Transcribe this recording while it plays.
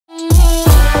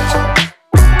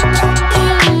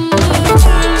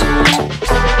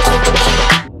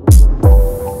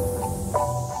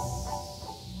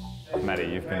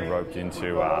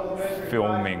into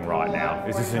filming right now.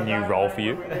 Is this a new role for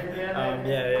you?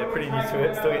 Yeah, pretty new to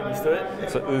it. Still getting used to it.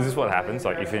 So is this what happens?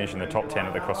 Like you finish in the top 10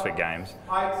 of the CrossFit Games,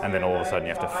 and then all of a sudden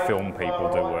you have to film people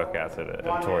do workouts at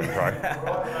Torian Pro.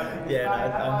 Yeah,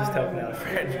 no, I'm just helping out a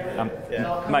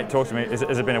friend. Mate, talk to me. Has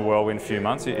it been a whirlwind few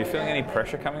months? Are you feeling any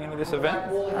pressure coming into this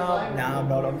event? Nah, I'm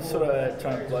not. I'm just sort of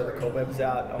trying to blow the cobwebs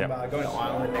out. I'm going to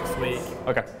Ireland next week.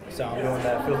 Okay. So I'm doing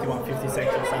the Filthy 150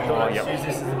 section. So I thought I'd just use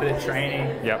this as a bit of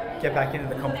training. Get back into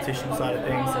the competition side of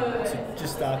things. And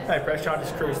just no pressure. I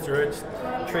just cruise through it. Just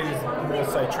treat it as more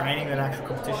so training than actual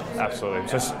competition. Absolutely.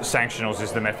 So sanctionals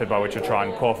is the method by which you try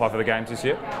and qualify for the games this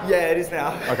year? Yeah, it is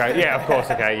now. Okay. Yeah, of course.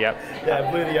 Okay. Yep.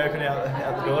 Yeah, blew the open out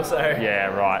the door. So. Yeah.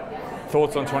 Right.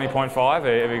 Thoughts on 20.5?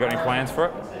 Have you got any plans for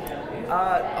it?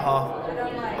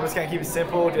 I'm just going to keep it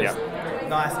simple. Just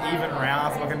nice, even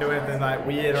rounds. I'm not going to do anything like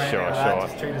weird or anything like that.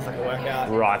 Just treat it as like a workout.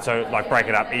 Right, so like break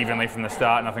it up evenly from the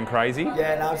start, nothing crazy?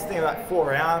 Yeah, no, I was thinking like 4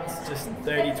 rounds, just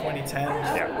 30, 20, 10,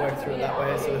 just work through it that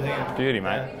way sort of thing. Beauty,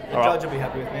 mate. The judge will be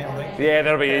happy with me, I think. Yeah,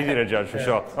 that'll be easy to judge for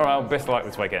sure. All right, well, best of luck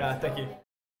this weekend. Thank you.